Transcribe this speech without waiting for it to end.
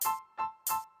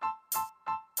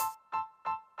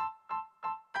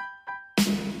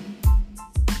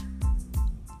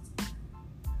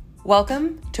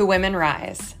Welcome to Women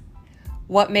Rise.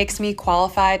 What makes me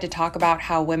qualified to talk about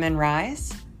how women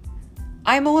rise?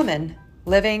 I'm a woman,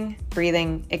 living,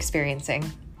 breathing,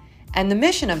 experiencing. And the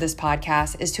mission of this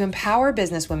podcast is to empower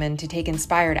businesswomen to take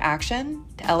inspired action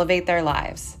to elevate their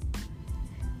lives.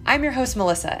 I'm your host,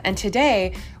 Melissa, and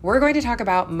today we're going to talk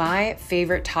about my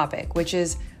favorite topic, which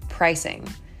is pricing.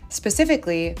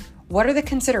 Specifically, what are the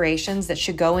considerations that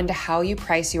should go into how you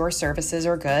price your services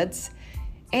or goods,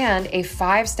 and a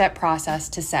 5-step process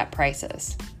to set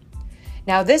prices.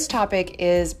 Now, this topic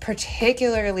is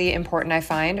particularly important, I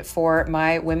find, for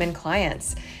my women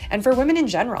clients and for women in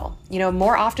general.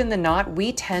 More often than not,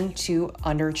 we tend to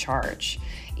undercharge.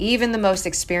 Even the most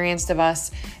experienced of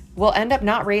us will end up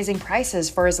not raising prices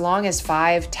for as long as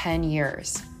 5-10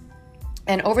 years.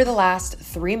 And over the last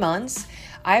 3 months,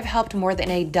 I've helped more than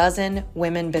a dozen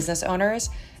women business owners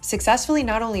successfully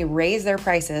not only raise their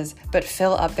prices, but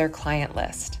fill up their client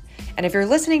list. And if you're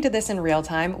listening to this in real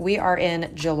time, we are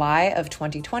in July of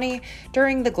 2020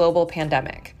 during the global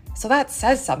pandemic. So that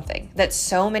says something, that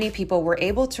so many people were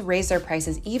able to raise their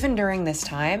prices even during this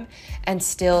time and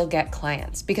still get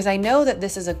clients. Because I know that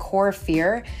this is a core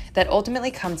fear that ultimately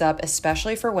comes up,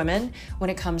 especially for women, when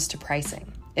it comes to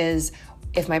pricing, is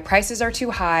if my prices are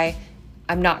too high,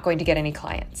 I'm not going to get any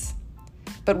clients.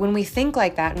 But when we think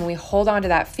like that and we hold on to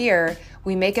that fear,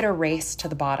 we make it a race to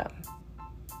the bottom.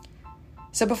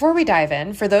 So before we dive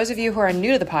in, for those of you who are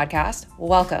new to the podcast,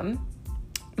 welcome.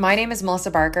 My name is Melissa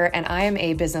Barker, and I am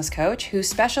a business coach who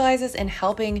specializes in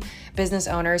helping business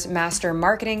owners master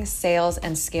marketing, sales,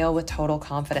 and scale with total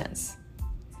confidence.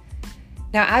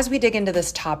 Now, as we dig into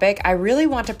this topic, I really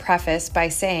want to preface by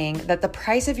saying that the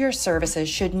price of your services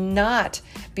should not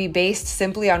be based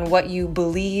simply on what you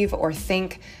believe or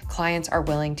think clients are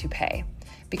willing to pay.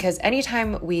 Because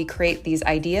anytime we create these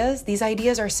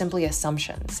ideas are simply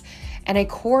assumptions. And a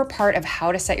core part of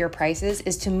how to set your prices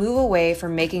is to move away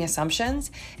from making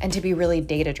assumptions and to be really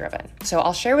data-driven. So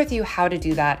I'll share with you how to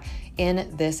do that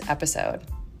in this episode.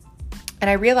 And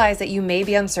I realize that you may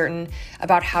be uncertain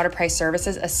about how to price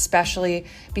services, especially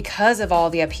because of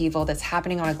all the upheaval that's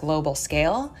happening on a global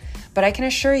scale. But I can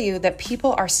assure you that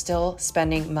people are still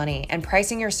spending money, and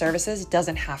pricing your services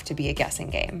doesn't have to be a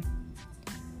guessing game.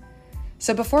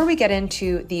 So before we get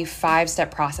into the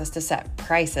 5-step process to set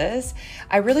prices,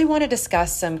 I really want to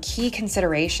discuss some key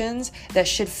considerations that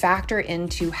should factor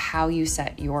into how you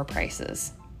set your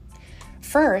prices.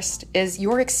 First is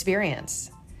your experience.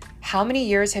 How many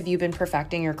years have you been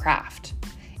perfecting your craft?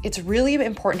 It's really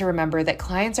important to remember that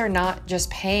clients are not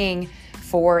just paying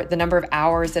for the number of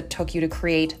hours that took you to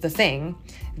create the thing.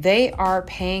 They are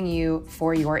paying you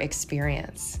for your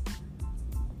experience.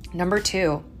 Number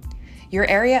 2, your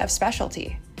area of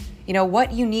specialty.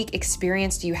 What unique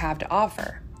experience do you have to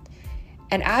offer?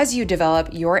 And as you develop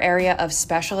your area of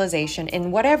specialization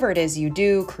in whatever it is you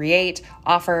do, create,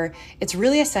 offer, it's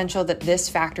really essential that this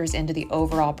factors into the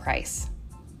overall price.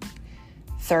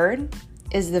 Third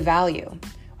is the value.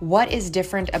 What is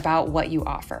different about what you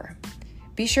offer?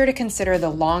 Be sure to consider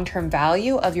the long-term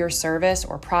value of your service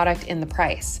or product in the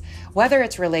price, whether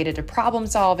it's related to problem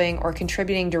solving or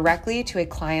contributing directly to a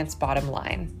client's bottom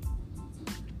line.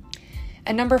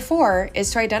 And number 4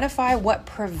 is to identify what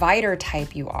provider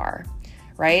type you are,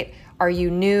 right? Are you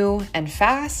new and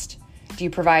fast? Do you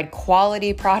provide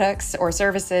quality products or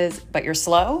services, but you're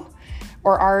slow?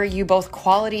 Or are you both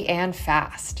quality and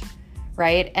fast?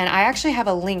 Right? And I actually have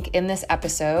a link in this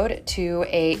episode to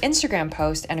an Instagram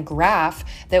post and a graph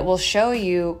that will show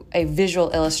you a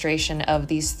visual illustration of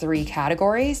these 3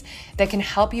 categories that can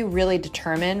help you really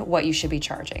determine what you should be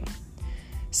charging.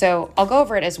 So I'll go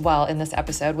over it as well in this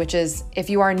episode, which is if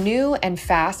you are new and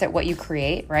fast at what you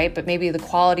create, right? But maybe the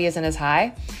quality isn't as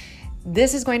high,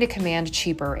 this is going to command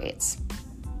cheaper rates.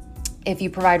 If you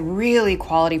provide really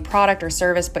quality product or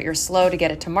service, but you're slow to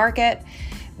get it to market,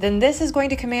 then this is going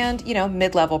to command,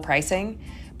 mid-level pricing.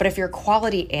 But if you're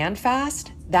quality and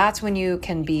fast, that's when you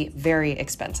can be very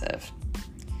expensive.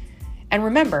 And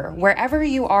remember, wherever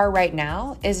you are right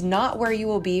now is not where you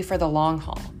will be for the long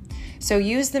haul. So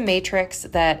use the matrix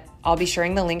that I'll be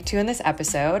sharing the link to in this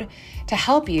episode to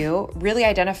help you really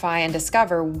identify and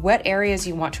discover what areas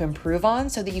you want to improve on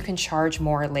so that you can charge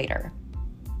more later.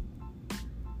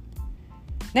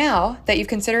 Now that you've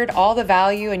considered all the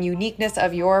value and uniqueness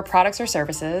of your products or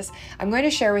services, I'm going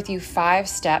to share with you 5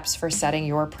 steps for setting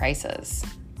your prices.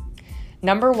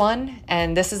 Number 1,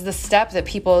 and this is the step that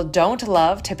people don't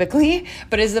love typically,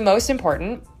 but is the most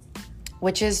important,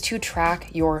 which is to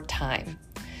track your time.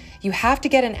 You have to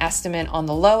get an estimate on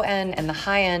the low end and the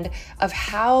high end of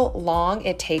how long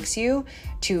it takes you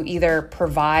to either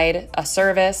provide a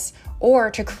service or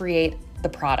to create the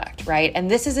product, right? And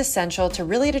this is essential to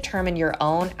really determine your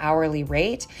own hourly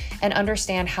rate and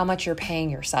understand how much you're paying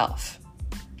yourself.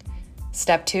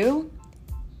 Step 2,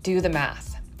 do the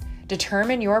math.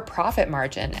 Determine your profit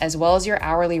margin as well as your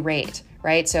hourly rate,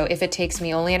 right? So if it takes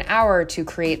me only an hour to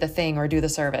create the thing or do the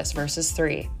service versus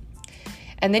 3.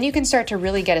 And then you can start to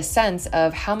really get a sense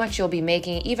of how much you'll be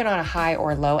making even on a high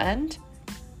or low end.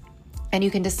 And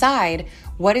you can decide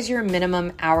what is your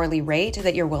minimum hourly rate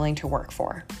that you're willing to work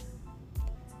for.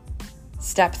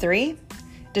 Step 3,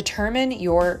 determine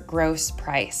your gross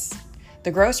price.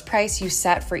 The gross price you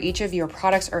set for each of your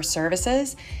products or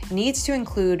services needs to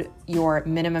include your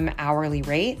minimum hourly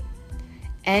rate,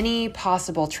 any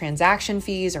possible transaction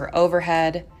fees or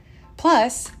overhead,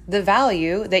 plus the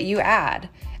value that you add.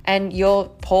 And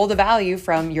you'll pull the value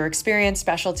from your experience,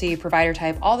 specialty, provider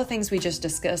type, all the things we just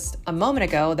discussed a moment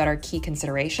ago that are key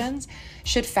considerations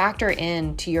should factor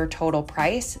into your total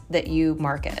price that you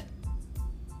market.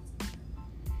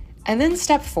 And then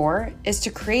step 4 is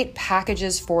to create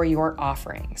packages for your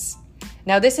offerings.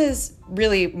 Now, this is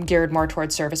really geared more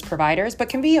towards service providers, but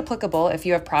can be applicable if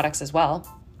you have products as well.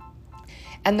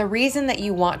 And the reason that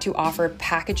you want to offer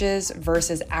packages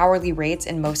versus hourly rates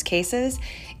in most cases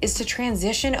is to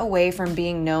transition away from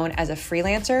being known as a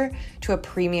freelancer to a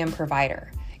premium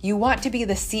provider. You want to be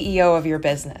the CEO of your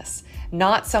business,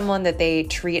 not someone that they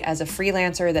treat as a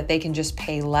freelancer that they can just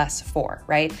pay less for,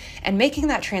 right? And making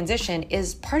that transition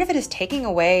is part of it is taking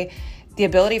away the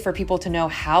ability for people to know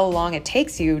how long it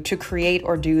takes you to create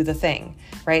or do the thing,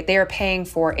 right? They are paying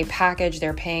for a package,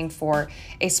 they're paying for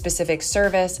a specific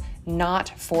service, not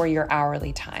for your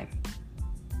hourly time.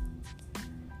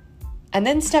 And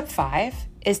then step 5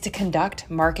 is to conduct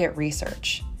market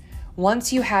research.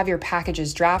 Once you have your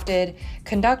packages drafted,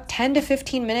 conduct 10 to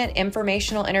 15 minute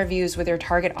informational interviews with your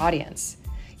target audience.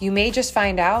 You may just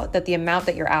find out that the amount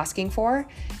that you're asking for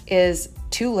is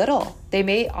too little. They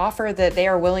may offer that they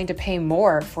are willing to pay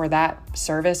more for that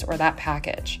service or that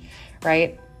package,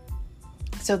 right?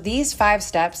 So these 5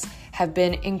 steps have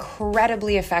been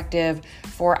incredibly effective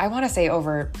for, I want to say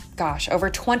over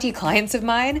 20 clients of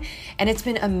mine. And it's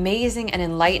been amazing and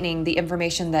enlightening the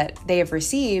information that they have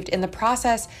received in the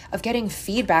process of getting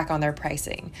feedback on their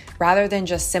pricing, rather than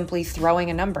just simply throwing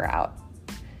a number out.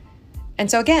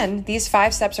 And so again, these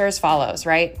 5 steps are as follows,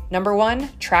 right? Number 1,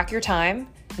 track your time.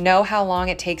 Know how long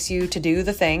it takes you to do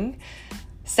the thing.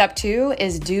 Step 2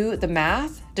 is do the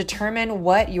math. Determine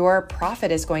what your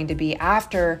profit is going to be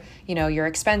after, your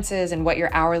expenses and what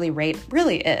your hourly rate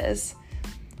really is.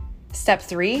 Step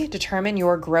 3, determine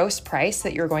your gross price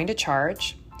that you're going to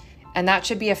charge. And that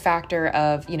should be a factor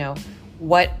of,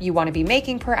 what you want to be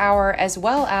making per hour, as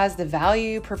well as the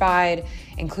value you provide,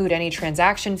 include any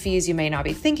transaction fees you may not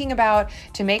be thinking about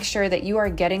to make sure that you are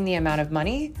getting the amount of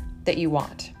money that you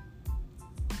want.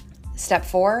 Step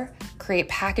 4, create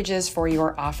packages for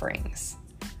your offerings.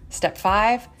 Step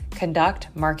 5, conduct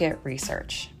market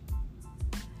research.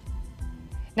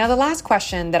 Now, the last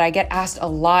question that I get asked a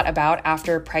lot about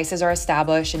after prices are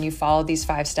established and you follow these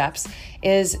 5 steps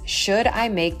is, should I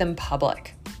make them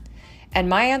public? And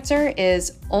my answer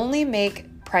is only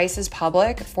make prices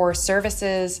public for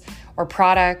services or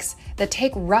products that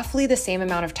take roughly the same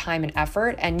amount of time and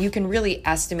effort, and you can really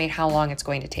estimate how long it's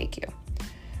going to take you.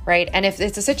 Right? And if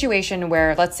it's a situation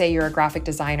where, let's say you're a graphic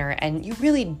designer and you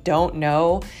really don't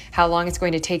know how long it's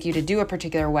going to take you to do a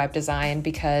particular web design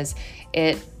because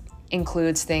it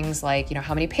includes things like,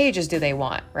 how many pages do they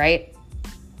want, right?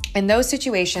 In those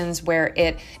situations where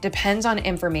it depends on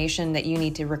information that you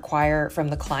need to require from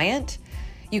the client,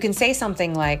 you can say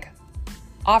something like,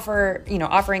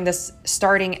 offering this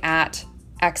starting at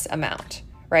X amount,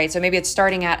 right? So maybe it's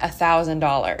starting at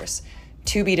 $1,000.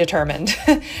 To be determined,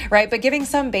 right? But giving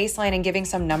some baseline and giving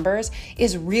some numbers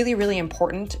is really, really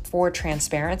important for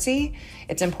transparency.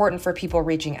 It's important for people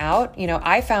reaching out.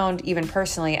 I found, even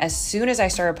personally, as soon as I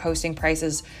started posting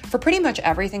prices for pretty much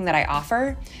everything that I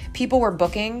offer, people were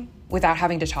booking without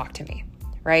having to talk to me,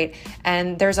 right?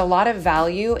 And there's a lot of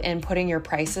value in putting your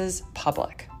prices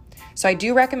public. So I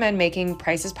do recommend making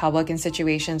prices public in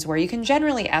situations where you can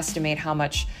generally estimate how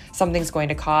much something's going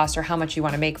to cost or how much you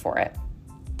want to make for it.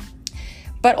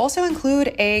 But also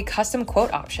include a custom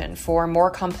quote option for more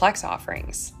complex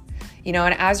offerings. And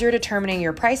as you're determining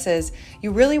your prices, you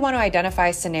really want to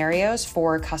identify scenarios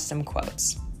for custom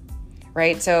quotes,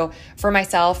 right? So for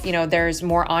myself, there's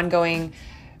more ongoing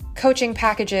coaching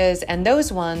packages, and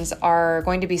those ones are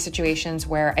going to be situations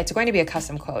where it's going to be a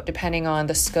custom quote depending on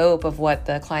the scope of what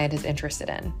the client is interested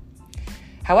in.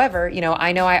 However,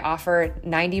 I know I offer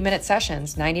 90-minute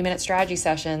sessions, 90-minute strategy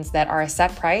sessions that are a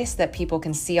set price that people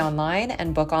can see online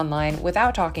and book online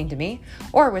without talking to me,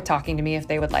 or with talking to me if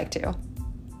they would like to.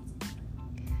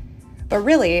 But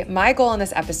really, my goal in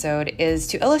this episode is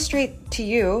to illustrate to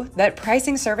you that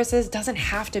pricing services doesn't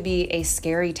have to be a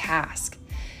scary task.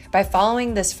 By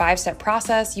following this 5-step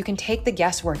process, you can take the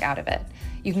guesswork out of it.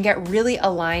 You can get really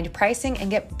aligned pricing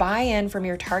and get buy-in from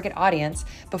your target audience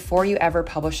before you ever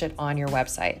publish it on your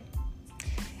website.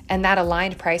 And that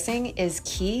aligned pricing is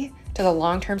key to the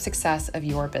long-term success of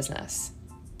your business.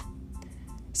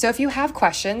 So if you have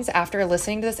questions after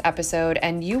listening to this episode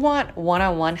and you want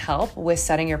one-on-one help with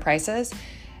setting your prices,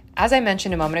 as I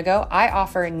mentioned a moment ago, I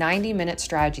offer 90-minute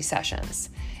strategy sessions.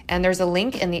 And there's a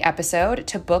link in the episode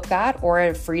to book that or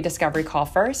a free discovery call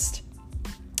first.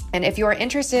 And if you are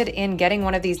interested in getting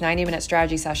one of these 90-minute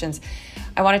strategy sessions,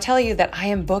 I want to tell you that I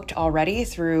am booked already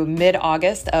through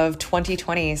mid-August of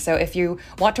 2020. So if you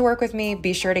want to work with me,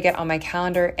 be sure to get on my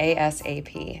calendar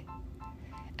ASAP.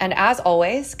 And as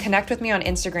always, connect with me on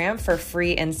Instagram for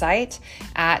free insight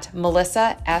at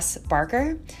Melissa S.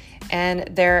 Barker.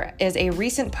 And there is a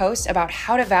recent post about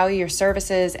how to value your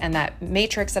services and that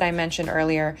matrix that I mentioned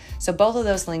earlier. So both of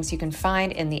those links you can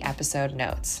find in the episode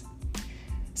notes.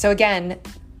 So again,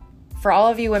 for all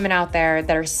of you women out there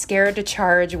that are scared to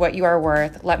charge what you are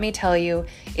worth, let me tell you,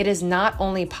 it is not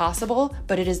only possible,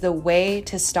 but it is the way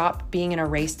to stop being in a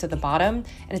race to the bottom,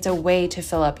 and it's a way to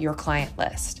fill up your client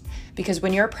list. Because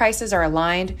when your prices are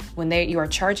aligned, when you are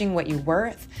charging what you're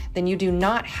worth, then you do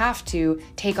not have to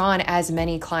take on as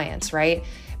many clients, right?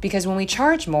 Because when we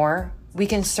charge more, we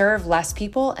can serve less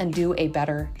people and do a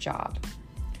better job.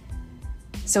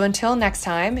 So until next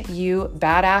time, you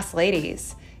badass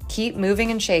ladies, keep moving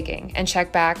and shaking, and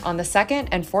check back on the 2nd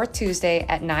and 4th Tuesday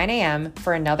at 9 a.m.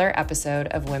 for another episode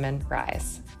of Women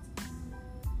Rise.